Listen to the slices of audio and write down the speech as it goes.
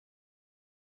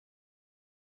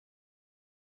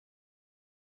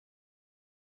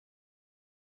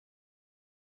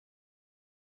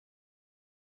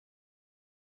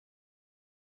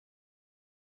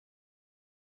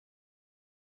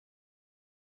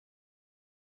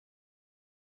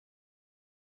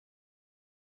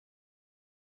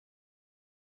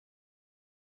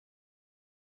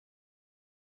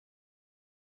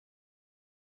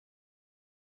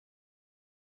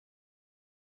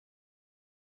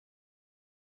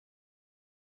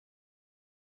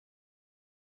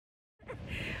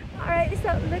All right,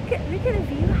 so look at the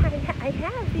view I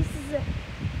have. This is a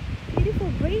beautiful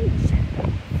bridge.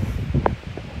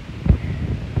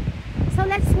 So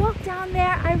let's walk down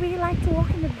there. I really like to walk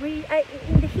in the bridge,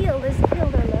 in the hill. There's a hill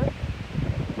there, look.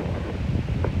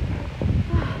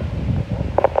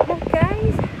 Look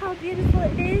guys, how beautiful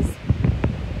it is.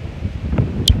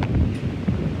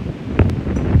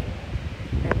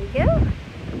 There we go.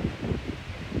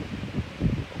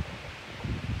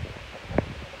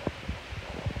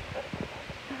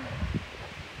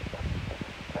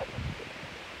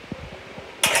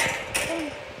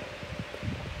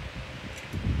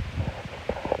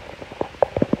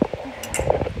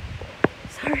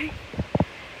 Sorry.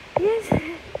 Yes.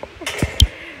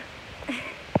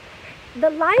 The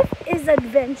life is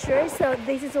adventure, so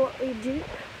this is what we do.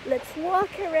 Let's walk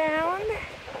around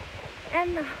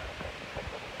and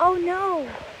oh no,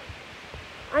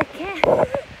 I can't.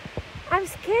 I'm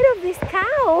scared of this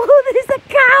cow. There's a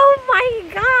cow, my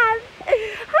god.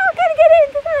 How can I get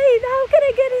inside? How can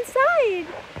I get inside?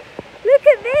 Look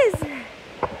at this.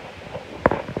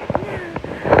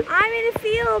 I'm in a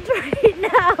field right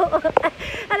now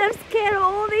and I'm scared of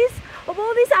all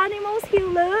these animals here.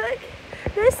 Look,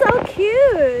 they're so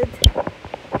cute.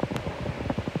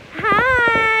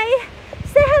 Hi,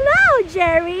 say hello,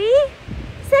 Jerry.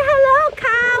 Say hello,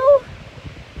 cow.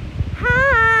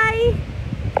 Hi.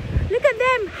 Look at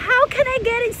them. How can I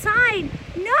get inside?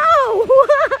 No.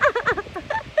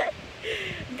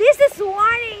 This is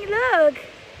warning. Look.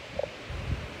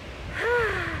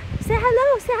 Say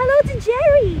hello. Say hello to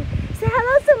Jerry. Say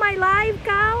hello to my live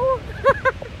cow.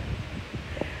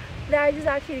 They're just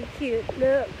actually cute.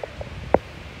 Look.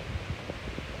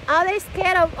 Oh, they're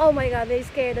scared of. Oh my god, they're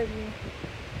scared of me.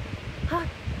 Oh,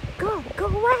 go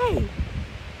away.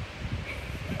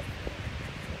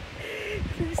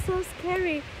 They're so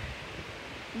scary.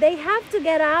 They have to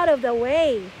get out of the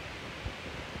way.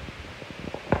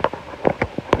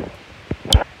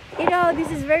 You know,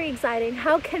 this is very exciting.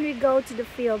 How can we go to the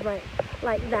field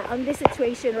like that on this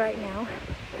situation right now?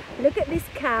 Look at this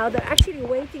cow. They're actually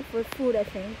waiting for food, I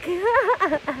think.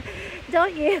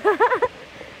 Don't you?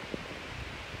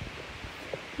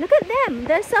 Look at them.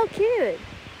 They're so cute.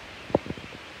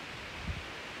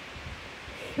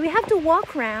 We have to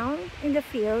walk around in the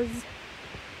fields,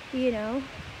 you know.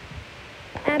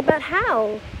 But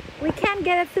how? We can't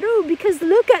get it through because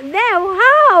look at them.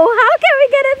 How? How can we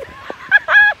get it?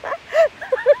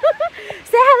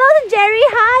 Say hello to Jerry.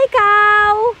 Hi,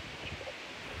 cow.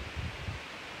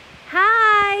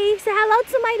 Hi. Say hello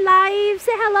to my life.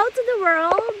 Say hello to the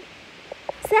world.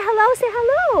 Say hello. Say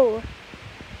hello.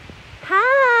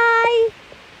 Hi.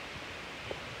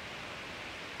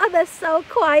 Oh, they're so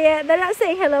quiet. They're not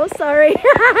saying hello. Sorry.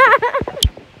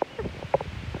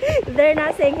 They're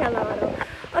not saying hello at all.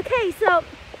 Okay, so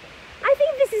I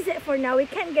think this is it for now. We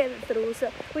can't get it through,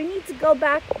 so we need to go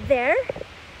back there.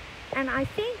 And I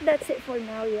think that's it for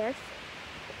now. Yes,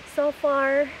 so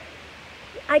far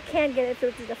I can't get it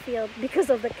through to the field because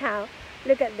of the cow.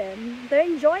 Look at them. They're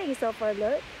enjoying so far.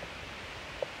 Look.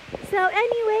 So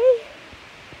anyway,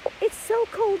 it's so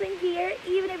cold in here.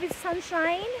 Even if it's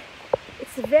sunshine,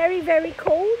 it's very, very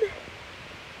cold.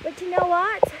 But you know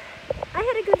what? I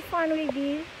had a good fun with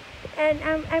you, and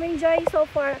I'm enjoying so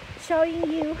far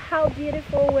showing you how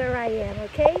beautiful where I am.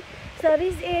 Okay, so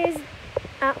this is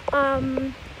a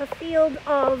field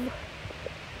of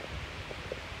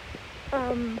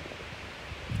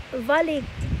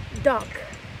Viaduct.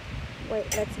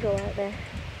 Wait, let's go out there.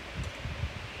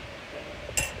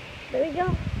 There we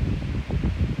go.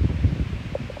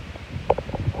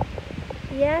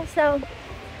 Yeah, so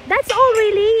that's all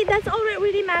really. That's all that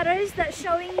really matters. That's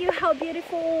showing you how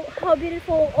beautiful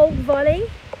Oak Valley.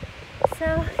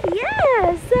 So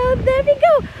yeah, so there we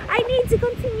go. I need to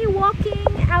continue walking.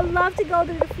 I love to go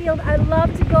to the field. I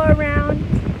love to go around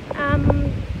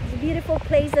the beautiful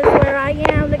places where I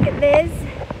am. Look at this.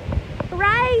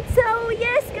 Right, so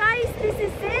yes guys, this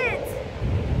is it.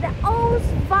 The Ouse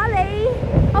Valley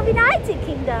of United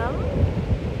Kingdom.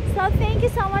 So thank you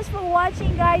so much for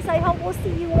watching guys. I hope we'll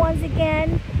see you once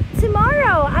again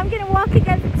tomorrow. I'm gonna walk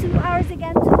again for 2 hours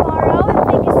again tomorrow. And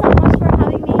thank you so much for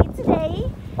having me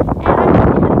today. And I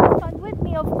hope you had fun with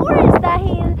me. Of course,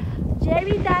 dahil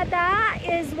Jerry Dada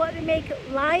is what we make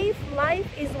life. Life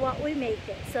is what we make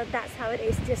it. So that's how it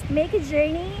is. Just make a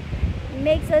journey.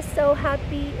 Makes us so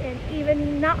happy, and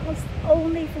even not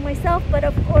only for myself, but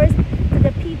of course to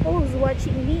the people who's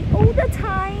watching me all the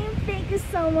time. Thank you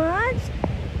so much.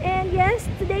 And yes,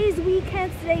 today is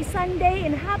weekend, today is Sunday,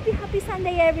 and happy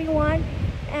Sunday everyone.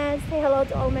 And say hello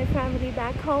to all my family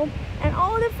back home and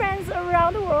all the friends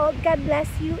around the world. God bless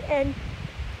you and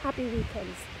happy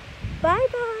weekends. Bye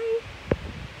bye.